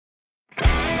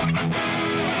Hello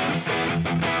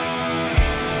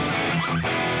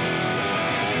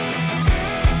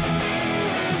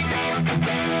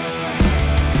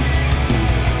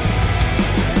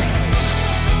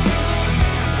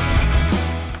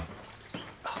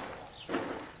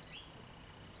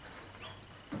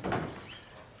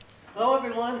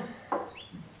everyone.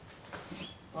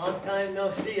 Long time no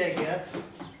see, I guess.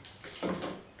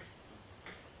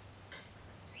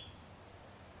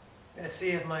 Gonna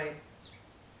see if my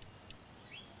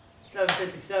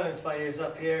 757 fires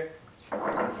up here.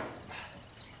 Some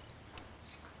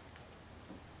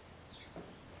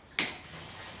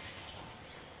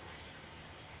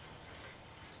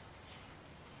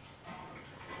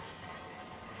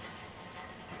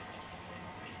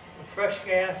fresh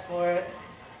gas for it.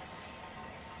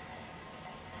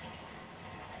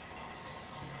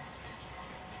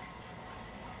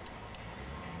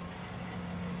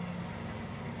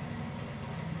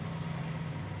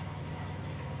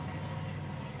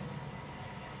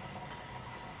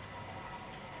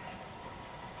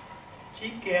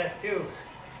 Cheap gas too.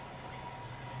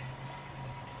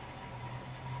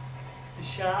 The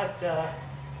shot, I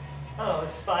don't know,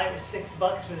 it's $5 or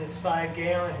 $6 for this 5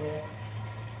 gallon here.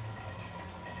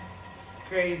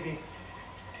 Crazy.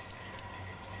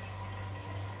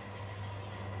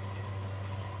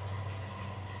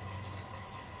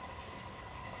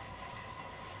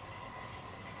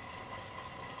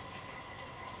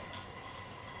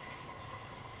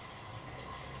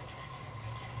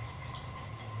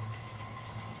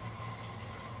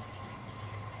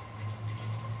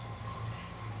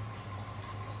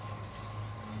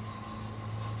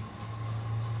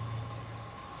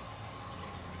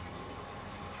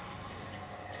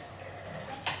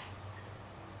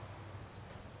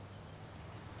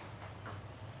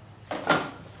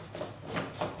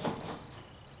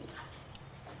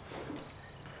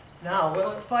 Now,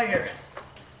 will it fire?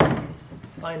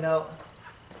 Let's find out.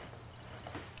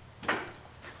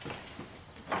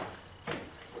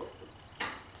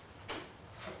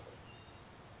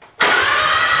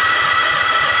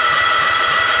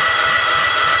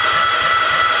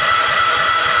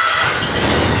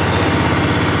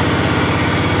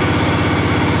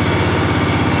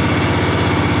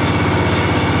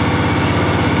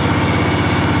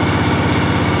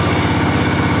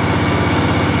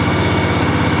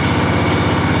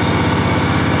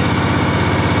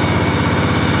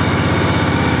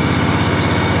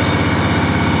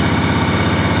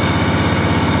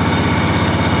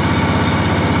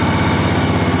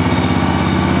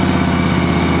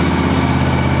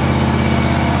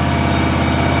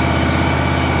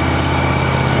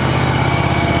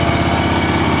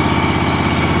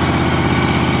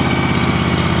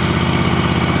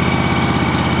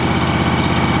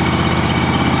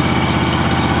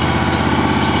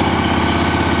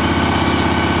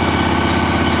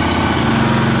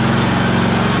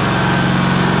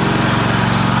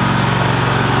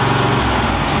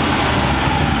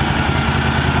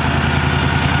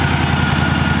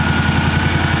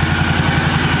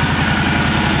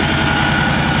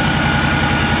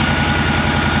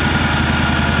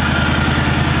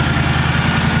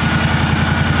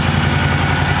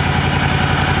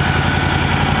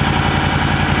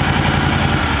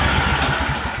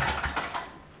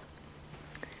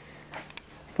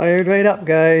 Fired right up,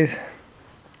 guys.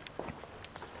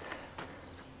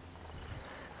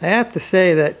 I have to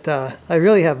say that I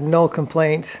really have no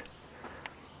complaints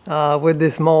with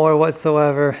this mower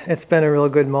whatsoever. It's been a real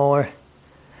good mower.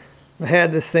 I've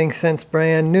had this thing since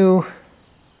brand new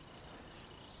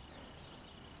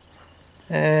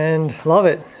and love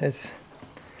it.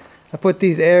 I put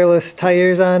these airless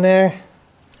tires on there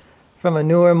from a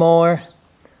newer mower.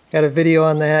 Got a video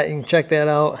on that, you can check that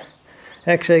out.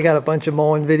 Actually, I got a bunch of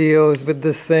mowing videos with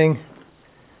this thing.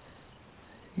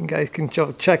 You guys can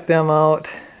check them out.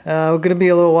 We're going to be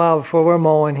a little while before we're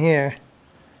mowing here.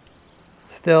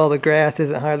 Still, the grass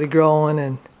isn't hardly growing,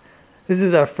 and this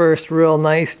is our first real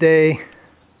nice day.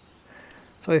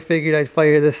 So I figured I'd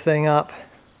fire this thing up.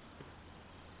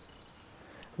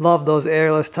 Love those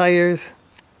airless tires.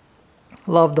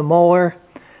 Love the mower.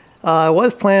 I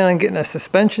was planning on getting a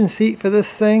suspension seat for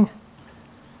this thing.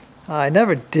 I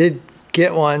never did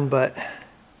get one, but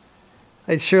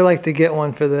I'd sure like to get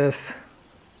one for this.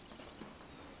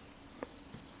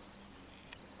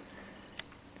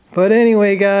 But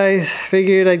anyway, guys,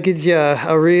 figured I'd get you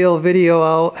a real video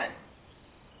out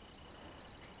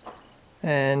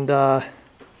and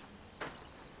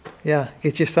yeah,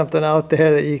 get you something out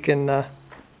there that you can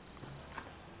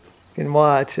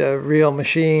watch. A real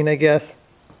machine, I guess.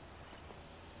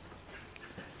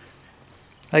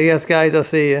 Guys, I'll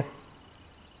see you.